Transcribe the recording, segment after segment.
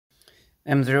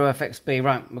M0FXB,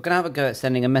 right, we're going to have a go at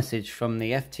sending a message from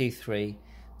the FT3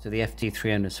 to the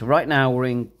FT300. So right now we're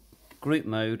in group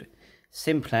mode,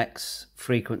 simplex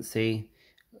frequency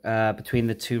between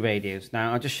the two radios.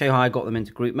 Now I'll just show you how I got them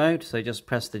into group mode. So just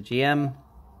press the GM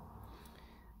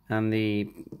and the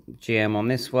GM on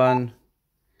this one.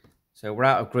 So we're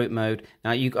out of group mode.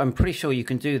 Now I'm pretty sure you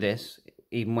can do this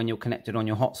even when you're connected on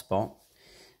your hotspot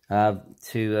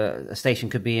to a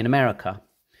station could be in America.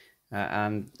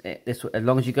 As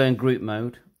long as you go in group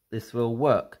mode, this will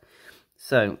work.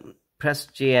 So press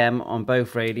GM on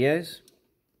both radios.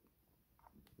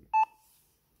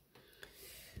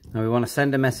 Now we want to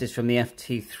send a message from the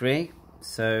FT3.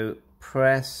 So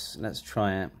press, let's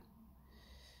try it.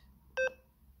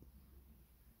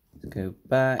 Let's go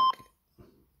back,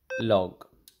 log.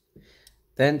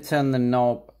 Then turn the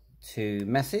knob to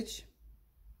message.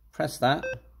 Press that.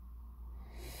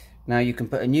 Now you can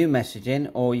put a new message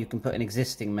in, or you can put an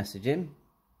existing message in.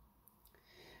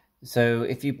 So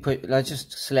if you put, let's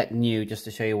just select new just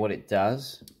to show you what it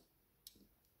does.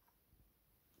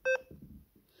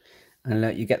 And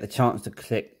look, you get the chance to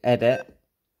click edit.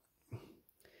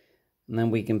 And then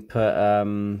we can put,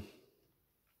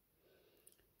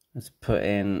 let's put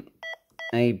in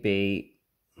AB,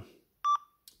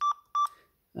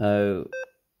 O,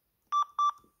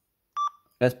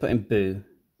 let's put in boo.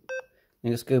 And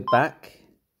let's go back.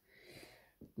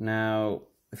 Now,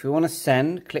 if we want to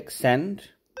send, click send.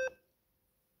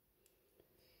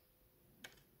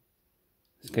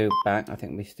 Let's go back. I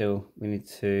think we need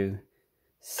to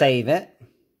save it.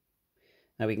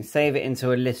 Now we can save it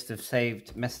into a list of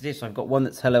saved messages. So I've got one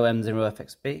that's hello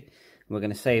M0FXB. We're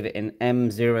going to save it in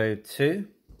M02.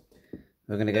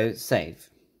 We're going to go save.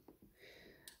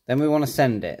 Then we want to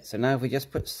send it. So now if we just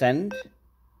put send.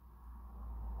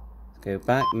 Go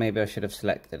back, maybe I should have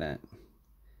selected it.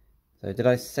 So did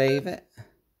I save it?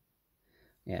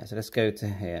 Yeah, so let's go to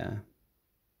here.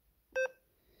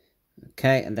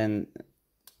 Okay, and then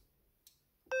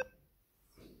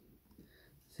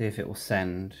see if it will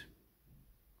send.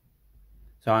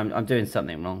 So I'm doing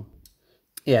something wrong.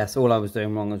 Yes, all I was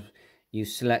doing wrong was you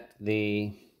select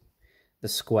the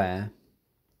square.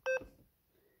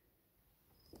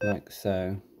 Like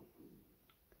so.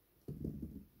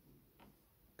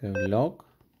 Go log,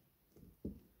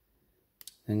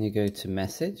 then you go to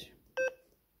message,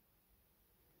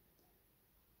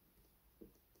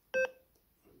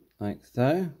 like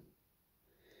so,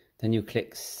 then you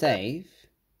click save,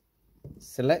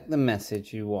 select the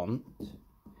message you want,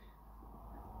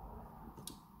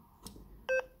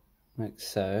 like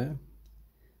so,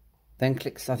 then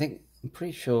click, I'm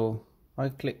pretty sure I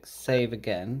click save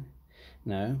again,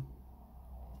 no,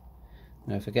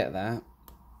 forget that.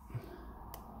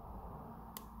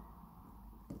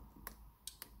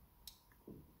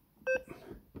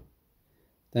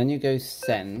 Then you go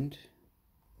send,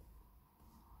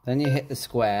 then you hit the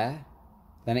square,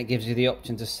 then it gives you the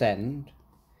option to send,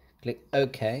 click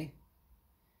OK,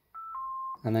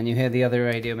 and then you hear the other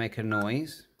radio make a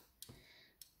noise.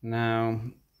 Now,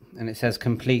 and it says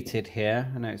completed here,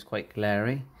 I know it's quite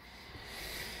glary.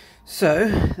 So,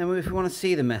 then if we want to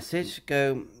see the message,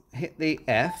 go hit the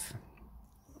F,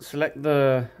 select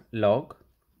the log,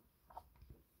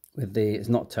 with the, it's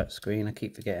not touch screen, I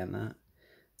keep forgetting that.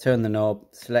 Turn the knob,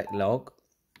 select log,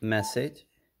 message,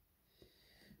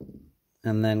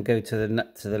 and then go to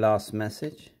the last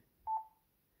message.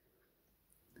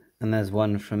 And there's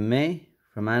one from me,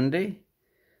 from Andy.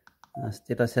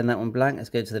 Did I send that one blank? Let's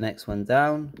go to the next one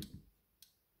down.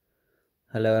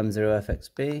 Hello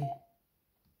M0FXB.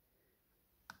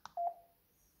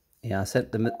 Yeah, I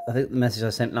think the message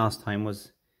I sent last time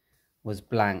was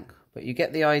blank, but you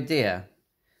get the idea.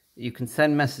 You can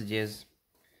send messages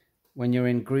when you're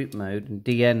in group mode and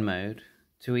DN mode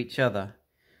to each other.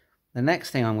 The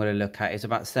next thing I'm going to look at is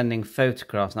about sending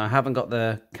photographs. Now I haven't got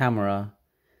the camera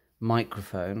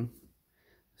microphone,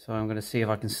 so I'm going to see if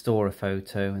I can store a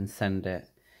photo and send it.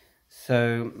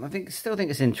 So I still think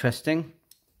it's interesting.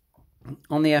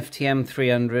 On the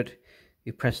FTM300,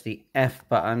 you press the F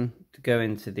button to go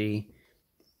into the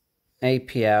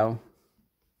APL,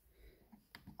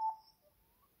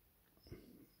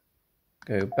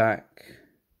 go back,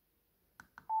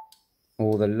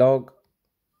 or the log.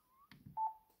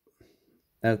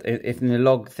 If in the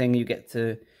log thing you get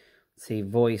to see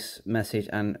voice, message,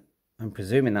 and I'm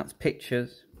presuming that's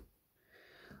pictures.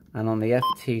 And on the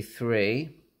FT3,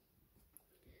 if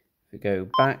we go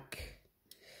back,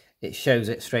 it shows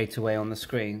it straight away on the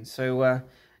screen. So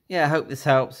yeah, I hope this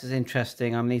helps. It's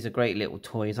interesting. These are great little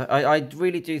toys. I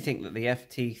really do think that the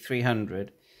FT300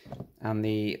 and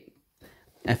the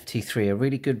FT3 are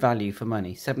really good value for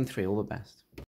money. 7.3, all the best.